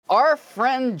our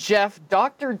friend Jeff,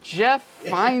 Dr. Jeff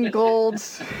Feingold,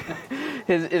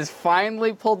 is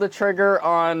finally pulled the trigger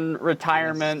on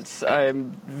retirement.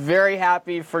 I'm very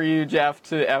happy for you,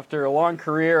 Jeff, after a long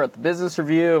career at the Business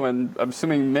Review, and I'm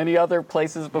assuming many other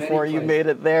places before you made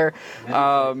it there.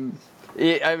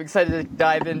 I'm excited to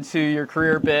dive into your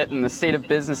career a bit and the state of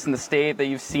business in the state that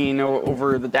you've seen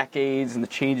over the decades and the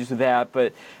changes with that.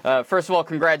 But first of all,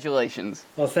 congratulations.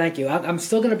 Well, thank you. I'm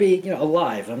still going to be,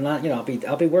 alive. I'm not,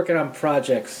 I'll be working on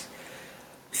projects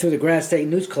through the Granite State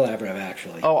News Collaborative,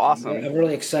 actually. Oh, awesome. I'm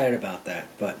really excited about that.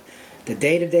 But the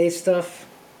day-to-day stuff,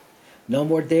 no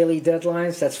more daily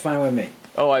deadlines, that's fine with me.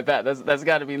 Oh, I bet. That's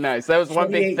got to be nice. That was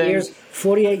one big thing.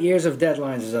 48 years of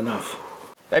deadlines is enough.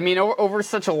 I mean, over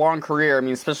such a long career, I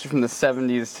mean, especially from the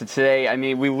 70s to today, I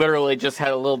mean, we literally just had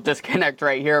a little disconnect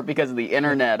right here because of the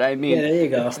internet. I mean, yeah, there you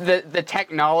go. The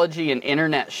technology and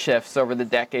internet shifts over the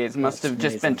decades must have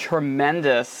just been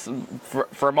tremendous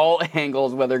from all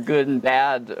angles, whether good and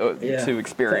bad, to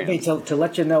experience. I mean, to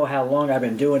let you know how long I've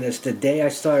been doing this, the day I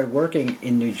started working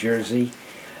in New Jersey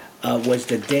was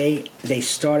the day they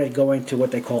started going to what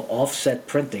they call offset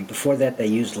printing. Before that, they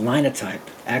used linotype,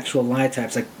 actual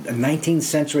linotypes, like a 19th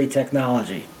century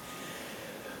technology,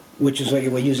 which is what you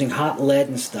were using hot lead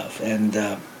and stuff.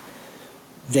 And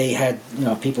they had,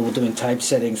 people were doing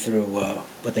typesetting through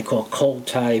what they call cold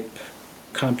type,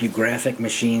 compographic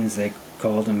machines, they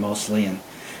called them mostly, and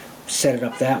set it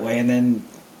up that way. And then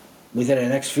within the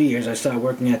next few years, I started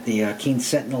working at the Keene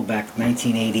Sentinel back in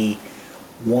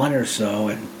 1981 or so,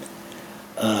 and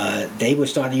they were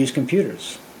starting to use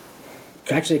computers.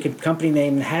 Actually, a company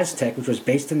named Haztech, which was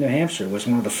based in New Hampshire, was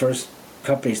one of the first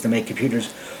companies to make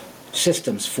computers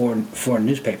systems for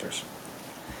newspapers.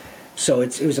 So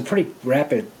it was a pretty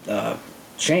rapid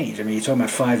change. I mean, you're talking about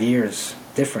 5 years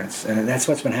difference, and that's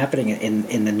what's been happening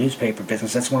in the newspaper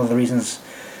business. That's one of the reasons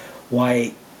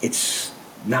why it's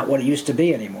not what it used to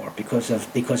be anymore, because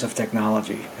of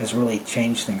technology. It has really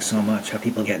changed things so much, how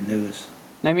people get news.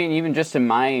 I mean, even just in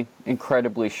my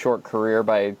incredibly short career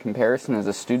by comparison as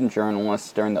a student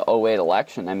journalist during the 2008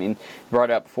 election, I mean, brought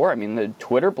it up before, I mean, the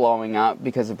Twitter blowing up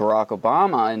because of Barack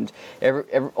Obama and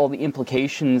all the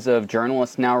implications of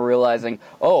journalists now realizing,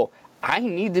 oh, I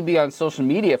need to be on social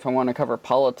media if I want to cover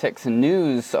politics and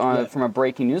news from a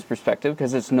breaking news perspective,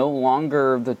 because it's no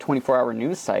longer the 24-hour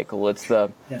news cycle. It's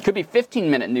could be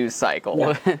 15-minute news cycle.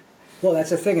 Yeah. Well,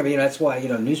 that's the thing. I mean, that's why,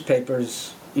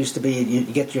 newspapers used to be, you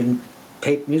get your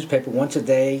newspaper once a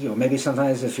day, or maybe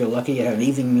sometimes if you're lucky you have an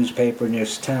evening newspaper in your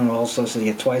town also, so you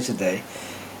get twice a day,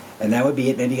 and that would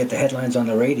be it. Maybe you get the headlines on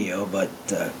the radio, but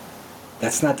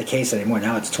that's not the case anymore.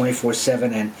 Now it's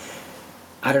 24/7, and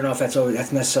I don't know if that's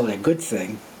necessarily a good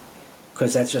thing,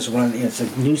 because that's just it's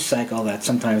a news cycle that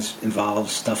sometimes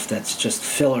involves stuff that's just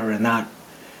filler and not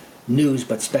news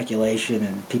but speculation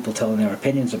and people telling their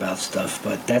opinions about stuff.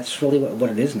 But that's really what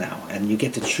it is now, and you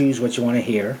get to choose what you want to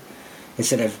hear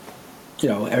instead of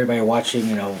everybody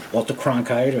watching, Walter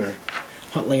Cronkite or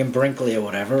Huntley and Brinkley or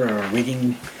whatever, or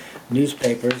reading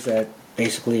newspapers that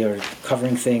basically are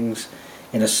covering things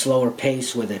in a slower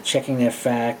pace where they're checking their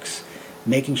facts,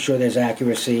 making sure there's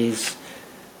accuracies,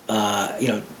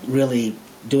 really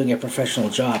doing a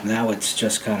professional job. Now it's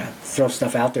just kind of throw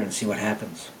stuff out there and see what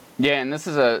happens. Yeah, and this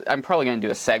is I'm probably going to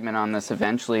do a segment on this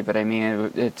eventually, but I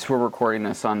mean, we're recording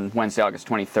this on Wednesday, August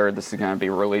 23rd. This is going to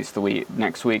be released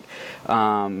next week.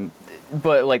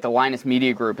 But like the Linus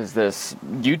Media Group is this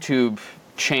YouTube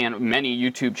channel, many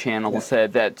YouTube channels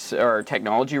that are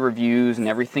technology reviews and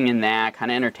everything in that kind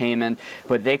of entertainment,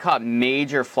 but they caught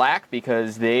major flack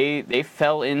because they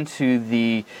fell into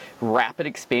the rapid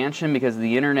expansion because of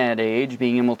the internet age,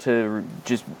 being able to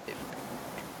just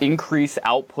increase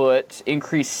output,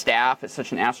 increase staff at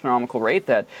such an astronomical rate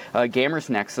that Gamers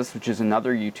Nexus, which is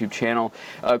another YouTube channel,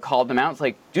 called them out. It's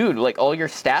like, dude, like all your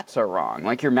stats are wrong.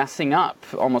 Like you're messing up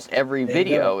almost every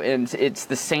video, and it's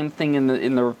the same thing in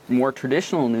the more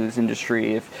traditional news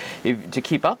industry. If to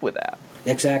keep up with that.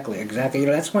 Exactly.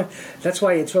 That's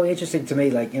why it's really interesting to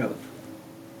me. Like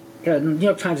New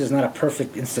York Times is not a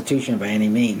perfect institution by any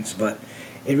means, but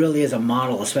it really is a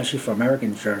model, especially for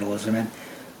American journalism. And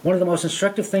one of the most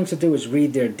instructive things to do is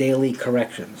read their daily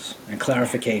corrections and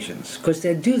clarifications, because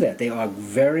they do that. They are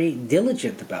very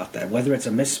diligent about that, whether it's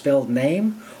a misspelled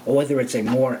name or whether it's a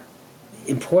more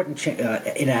important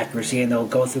inaccuracy, and they'll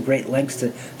go through great lengths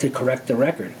to correct the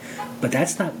record. But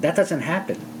that doesn't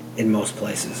happen in most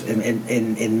places.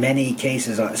 In many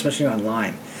cases, especially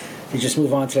online, they just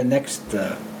move on to the next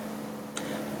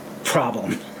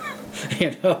problem.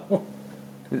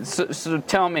 So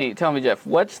tell me, Jeff,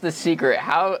 what's the secret?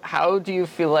 How do you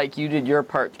feel like you did your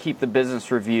part to keep the Business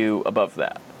Review above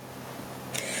that?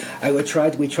 We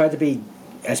tried to be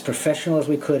as professional as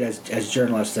we could as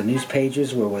journalists. The news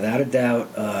pages were without a doubt,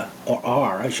 or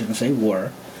are, I shouldn't say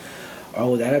were, are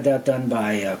without a doubt done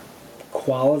by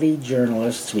quality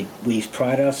journalists. We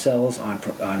pride ourselves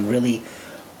on really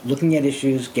looking at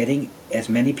issues, getting as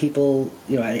many people,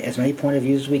 as many point of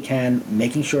views as we can,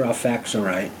 making sure our facts are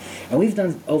right. And we've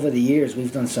done, over the years,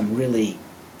 we've done some really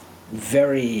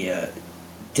very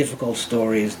difficult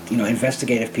stories,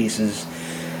 investigative pieces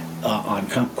on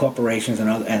corporations and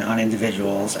on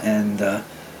individuals, and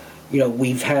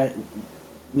we've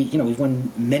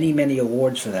won many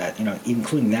awards for that,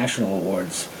 including national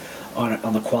awards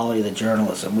on the quality of the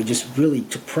journalism. We just really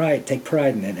take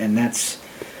pride in it, and that's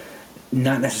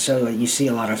not necessarily what you see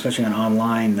a lot of, especially on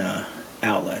online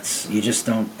outlets. You just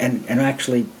don't, and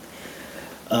actually,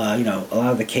 a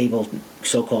lot of the cable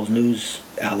so-called news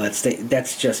outlets,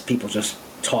 that's just people just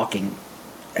talking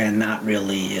and not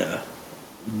really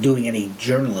doing any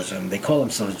journalism. They call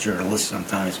themselves journalists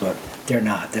sometimes, but they're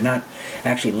not. They're not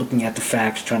actually looking at the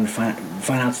facts, trying to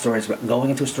find out stories, but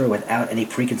going into a story without any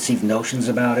preconceived notions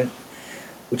about it,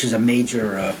 which is a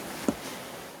major,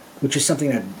 which is something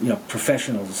that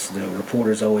professionals, the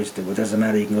reporters always do. It doesn't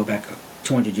matter. You can go back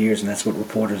 200 years, and that's what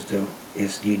reporters do.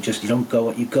 Is you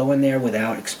go in there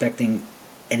without expecting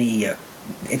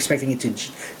it to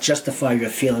justify your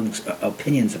feelings,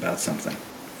 opinions about something.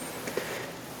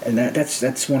 And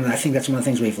that's one. I think that's one of the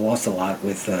things we've lost a lot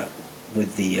with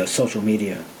the social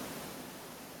media.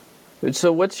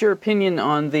 So, what's your opinion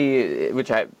on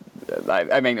which I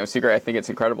make no secret, I think it's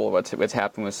incredible what's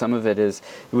happened with some of it, is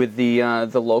with the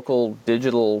local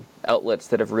digital outlets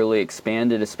that have really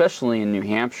expanded, especially in New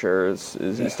Hampshire, is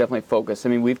definitely focused. I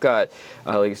mean, we've got,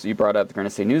 like you brought up, the Granite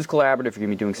State News Collaborative. You're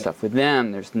going to be doing stuff with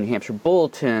them. There's the New Hampshire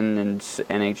Bulletin and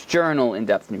NH Journal, In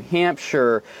Depth New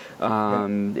Hampshire,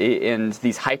 and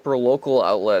these hyper-local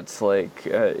outlets. Like,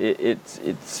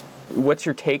 it's what's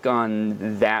your take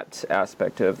on that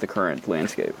aspect of the current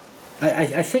landscape?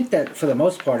 I think that for the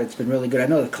most part it's been really good. I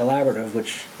know the collaborative,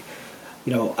 which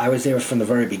I was there from the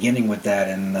very beginning with that,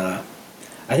 and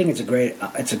I think it's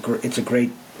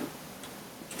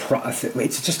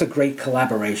just a great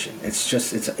collaboration. It's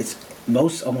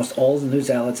almost all the news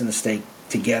outlets in the state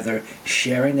together,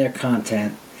 sharing their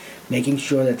content, making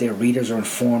sure that their readers are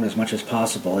informed as much as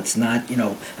possible. It's not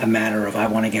a matter of I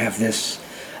want to have this,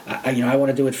 I want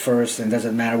to do it first, and it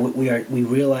doesn't matter. We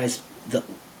realize that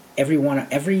every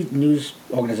news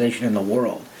organization in the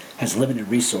world has limited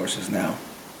resources now,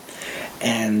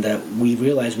 and we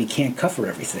realize we can't cover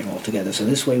everything altogether. So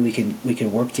this way we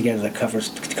can work together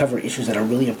to cover issues that are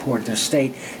really important to the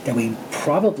state that we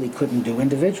probably couldn't do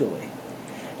individually.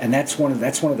 And that's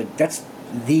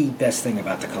the best thing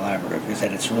about the collaborative, is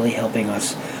that it's really helping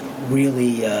us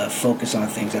really focus on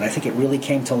things. And I think it really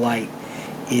came to light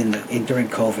during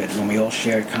COVID, when we all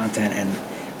shared content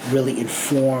and really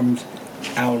informed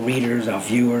our readers, our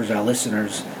viewers, our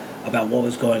listeners about what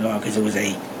was going on, because it was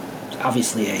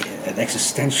obviously an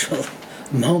existential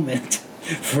moment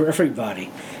for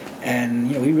everybody. And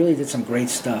we really did some great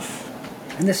stuff.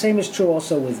 And the same is true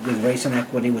also with race and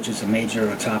equity, which is a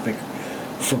major topic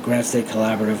for Granite State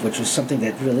Collaborative, which was something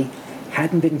that really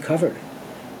hadn't been covered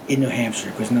in New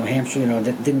Hampshire, because New Hampshire,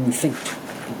 didn't think,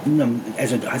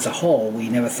 as a whole, we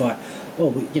never thought,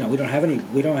 we don't have any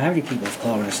people of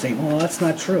color in the state. Well, that's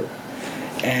not true.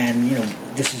 And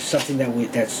this is something that we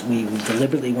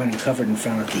deliberately went and covered and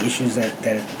found out the issues that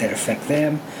affect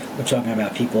them. We're talking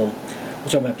about people.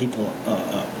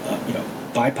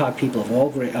 BIPOC people of all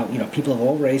people of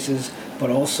all races, but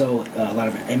also a lot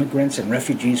of immigrants and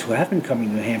refugees who have been coming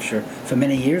to New Hampshire for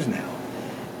many years now,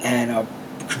 and are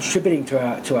contributing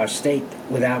to our state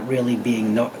without really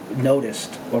being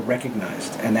noticed or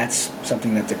recognized. And that's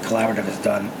something that the collaborative has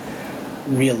done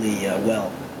really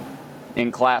well. In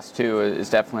class, too, is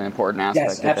definitely an important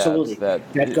aspect. Yes, absolutely.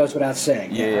 That goes without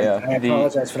saying. Yeah. I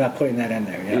apologize for not putting that in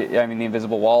there. Yeah. I mean, the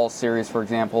Invisible Walls series, for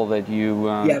example, that you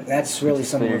that's really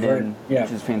something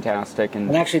which is fantastic.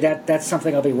 And actually, that's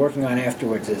something I'll be working on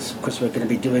afterwards, is because we're going to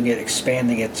be doing it,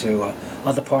 expanding it to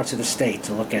other parts of the state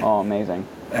to look at. Oh, amazing.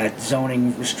 At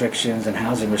zoning restrictions and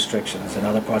housing restrictions in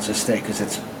other parts of the state,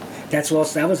 because that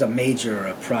was a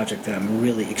major project that I'm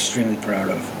really extremely proud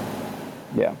of.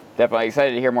 Yeah, definitely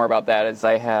excited to hear more about that. As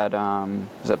I had,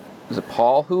 was it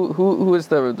Paul? Who is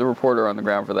the reporter on the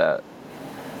ground for that?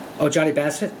 Oh, Johnny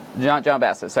Bassett? John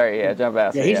Bassett. Sorry, yeah, John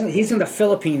Bassett. Yeah, he's in the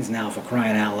Philippines now, for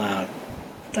crying out loud.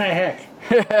 What the heck?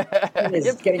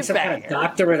 He's getting some kind of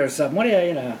doctorate or something. What do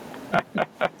you?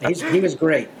 He was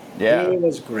great. Yeah, he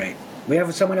was great. We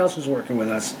have someone else who's working with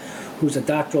us, who's a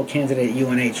doctoral candidate at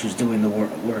UNH, who's doing the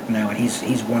work now, and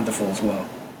he's wonderful as well.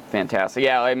 Fantastic.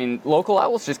 Yeah, I mean, local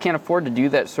outlets just can't afford to do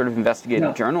that sort of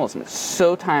investigative journalism. It's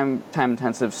so time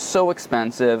intensive, so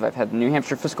expensive. I've had the New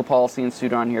Hampshire Fiscal Policy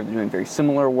Institute on here. They're doing very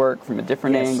similar work from a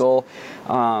different angle.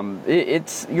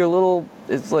 It's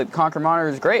like Concord Monitor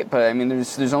is great, but I mean,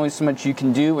 there's only so much you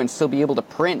can do and still be able to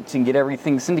print and get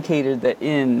everything syndicated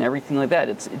everything like that.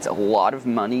 It's a lot of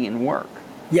money and work.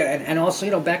 Yeah, and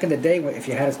also, back in the day, if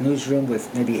you had a newsroom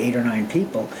with maybe 8 or 9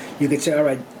 people, you could say, all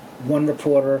right, one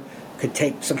reporter could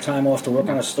take some time off to work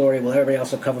on a story. Well, everybody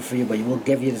else will cover for you, but we'll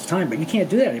give you this time. But you can't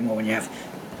do that anymore when you have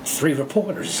 3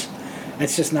 reporters.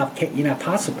 That's just not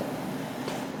possible.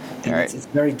 And it's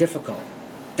very difficult.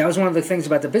 That was one of the things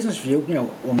about the Business Review.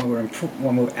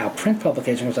 When our print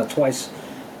publication was out twice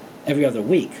every other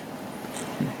week,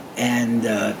 and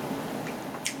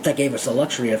that gave us the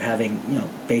luxury of having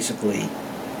basically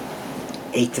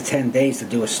 8 to 10 days to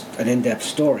do an in-depth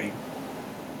story.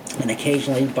 And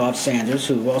occasionally Bob Sanders,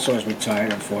 who also has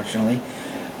retired, unfortunately,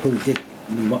 who did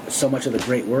so much of the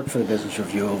great work for the Business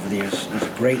Review over the years, was a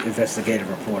great investigative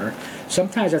reporter.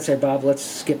 Sometimes I'd say, Bob, let's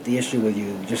skip the issue with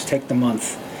you. Just take the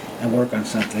month and work on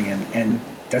something. And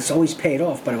that's always paid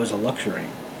off, but it was a luxury.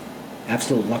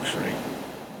 Absolute luxury.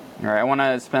 All right, I want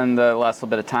to spend the last little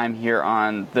bit of time here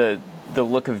on the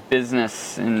look of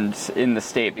business in the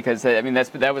state, because I mean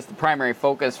that was the primary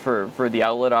focus for the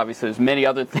outlet. Obviously, there's many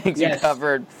other things you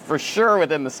covered for sure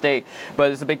within the state,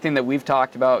 but it's a big thing that we've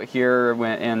talked about here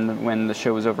when the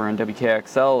show was over on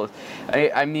WKXL.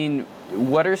 I mean,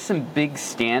 what are some big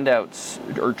standouts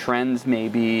or trends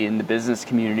maybe in the business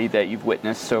community that you've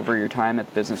witnessed over your time at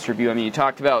the Business Review? I mean, you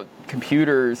talked about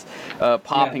computers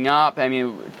popping up. I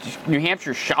mean, New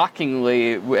Hampshire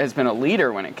shockingly has been a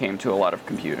leader when it came to a lot of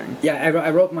computing. Yeah,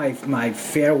 I wrote my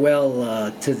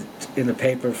farewell in the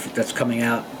paper that's coming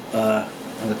out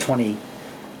on the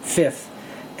 25th.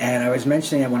 And I was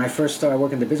mentioning that when I first started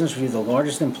working at the Business Review, the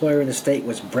largest employer in the state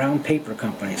was Brown Paper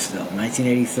Company still,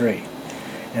 1983.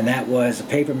 And that was a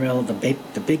paper mill, the big,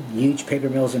 huge paper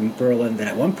mills in Berlin that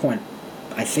at one point,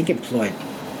 I think, employed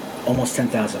almost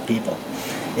 10,000 people.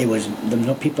 It was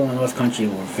the people in the North Country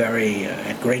were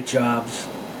had great jobs,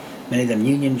 many of them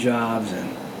union jobs, and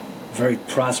very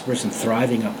prosperous and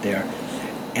thriving up there.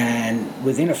 And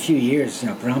within a few years,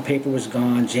 Brown Paper was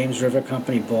gone. James River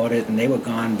Company bought it, and they were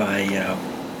gone by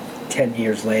 10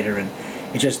 years later, and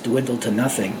it just dwindled to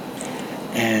nothing.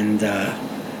 And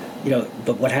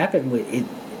but what happened?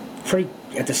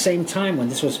 At the same time when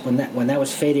that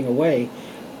was fading away,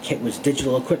 it was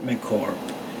Digital Equipment Corp,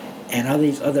 and all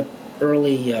these other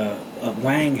early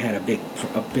Wang had a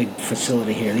big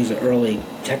facility here. These are early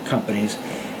tech companies,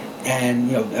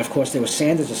 and of course there was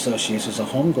Sanders Associates, was a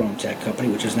homegrown tech company,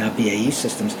 which is now BAE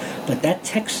Systems. But that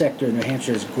tech sector in New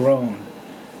Hampshire has grown.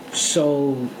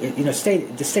 So the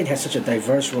state has such a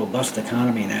diverse, robust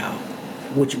economy now,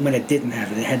 which when it didn't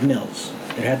have it had mills.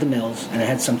 It had the mills and it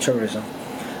had some tourism.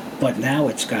 But now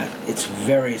it's a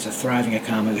thriving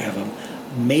economy. We have a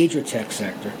major tech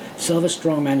sector, still have a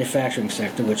strong manufacturing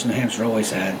sector, which New Hampshire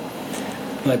always had.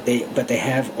 But they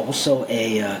have also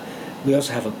we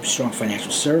also have a strong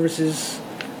financial services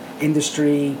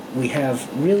industry. We have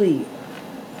really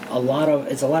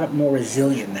it's a lot more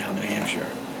resilient now in New Hampshire.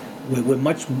 We're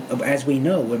much, as we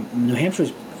know, New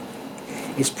Hampshire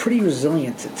is pretty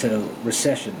resilient to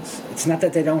recessions. It's not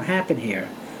that they don't happen here.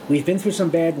 We've been through some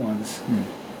bad ones.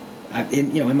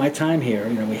 In my time here,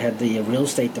 we had the real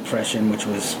estate depression, which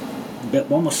was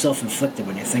almost self-inflicted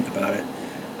when you think about it.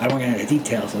 I don't want to get into the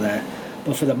details of that,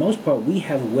 but for the most part, we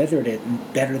have weathered it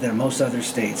better than most other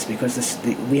states because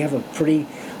we have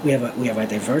a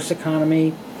diverse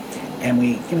economy, and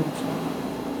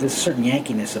there's a certain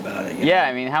Yankiness about it. Yeah,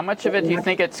 I mean, how much of it do you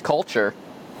think it's culture?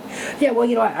 Yeah,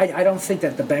 well, I don't think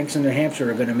that the banks in New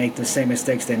Hampshire are going to make the same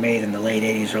mistakes they made in the late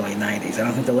 80s, early 90s. I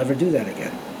don't think they'll ever do that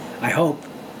again. I hope.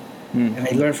 And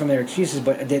they learn from their excuses,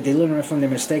 but they learn from their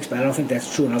mistakes, but I don't think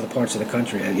that's true in other parts of the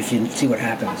country. If you see what's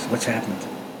happened.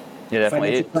 Yeah,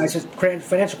 definitely.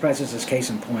 Financial crisis is case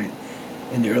in point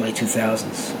in the early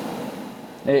 2000s.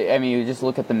 I mean, you just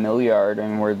look at the mill yard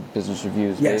and where Business Review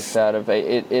is based out of.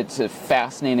 It's a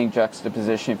fascinating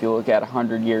juxtaposition if you look at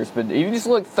 100 years, but you just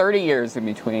look 30 years in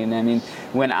between. I mean,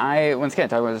 once again,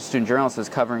 talking about a student journalist who's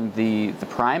covering the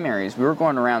primaries, we were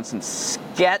going around some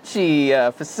sketchy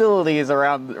facilities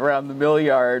around the mill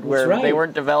yard where they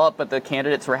weren't developed, but the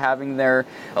candidates were having their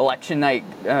election night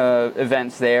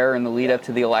events there in the lead up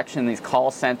to the election. These call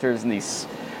centers and these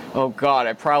Oh God,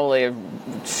 I probably have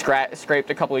scraped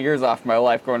a couple of years off my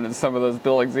life going into some of those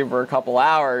buildings even for a couple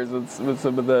hours with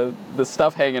some of the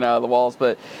stuff hanging out of the walls.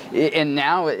 But and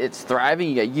now it's thriving.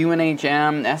 You got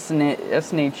UNHM,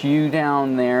 SNHU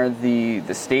down there. The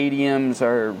stadiums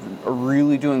are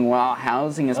really doing well.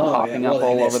 Housing is popping up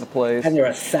all over the place. And there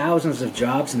are thousands of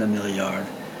jobs in the mill yard.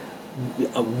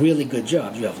 Really good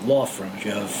jobs. You have law firms,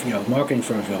 you have marketing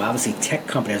firms, you have obviously tech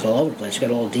companies all over the place. You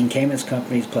got all Dean Kamen's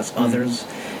companies plus others.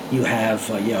 You have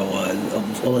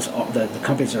all this, the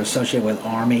companies that are associated with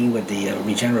Army, with the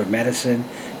regenerative medicine.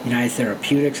 United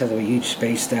Therapeutics has a huge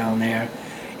space down there.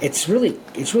 It's really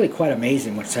quite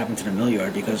amazing what's happened to the mill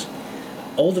yard, because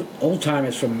old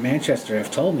timers from Manchester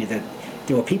have told me that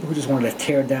there were people who just wanted to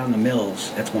tear down the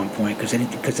mills at one point because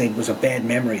it was a bad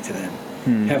memory to them.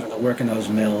 Having to work in those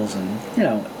mills, and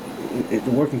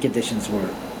the working conditions were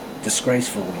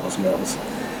disgraceful in those mills.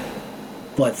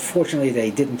 But fortunately, they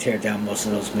didn't tear down most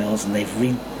of those mills, and they've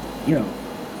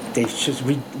just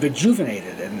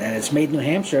rejuvenated, and it's made New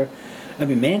Hampshire. I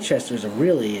mean, Manchester is a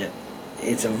really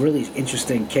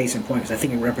interesting case in point, because I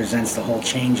think it represents the whole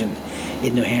change in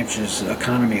New Hampshire's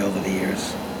economy over the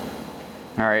years.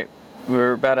 All right.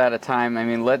 We're about out of time. I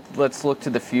mean, let's look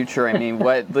to the future. I mean,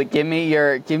 give me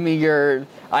your.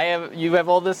 You have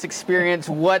all this experience.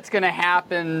 What's going to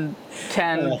happen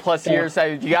 10 plus years?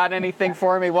 You got anything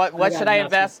for me? What should I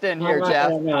invest in here,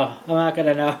 Jeff? I'm not going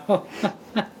to know.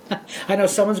 I know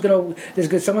someone's going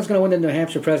to win the New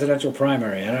Hampshire presidential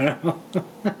primary. I don't know.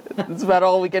 That's about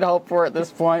all we can hope for at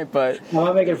this point. But no,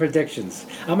 I'm making predictions.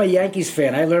 I'm a Yankees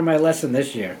fan. I learned my lesson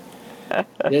this year.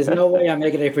 There's no way I'm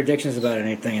making any predictions about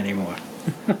anything anymore.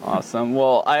 Awesome.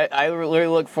 Well, I really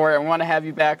look forward. I want to have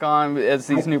you back on as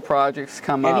these new projects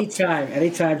come up.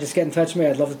 Anytime. Just get in touch with me.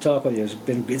 I'd love to talk with you.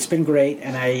 It's been great,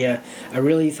 and I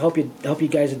really hope you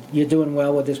guys you're doing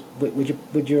well with this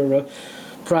with your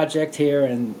project here,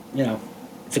 and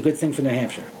it's a good thing for New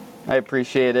Hampshire. I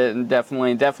appreciate it, and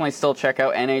definitely still check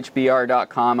out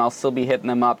nhbr.com. I'll still be hitting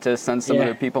them up to send some of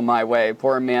the people my way.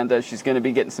 Poor Amanda, she's going to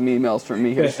be getting some emails from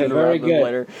me here sooner rather than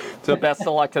later. So best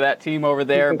of luck to that team over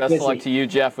there. Best of luck to you,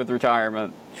 Jeff, with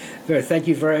retirement. Good. Thank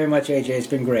you very much, AJ. It's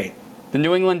been great. The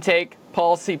New England Take,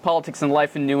 policy, politics, and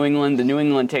life in New England. The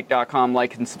NewEnglandTake.com.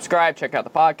 Like and subscribe. Check out the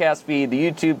podcast feed, the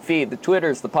YouTube feed, the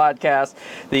Twitters, the podcast,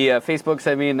 the Facebooks,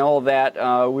 all of that.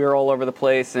 We're all over the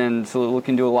place, and so we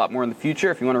can do a lot more in the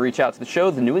future. If you want to reach out to the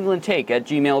show, the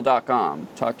NewEnglandTake@gmail.com.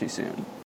 Talk to you soon.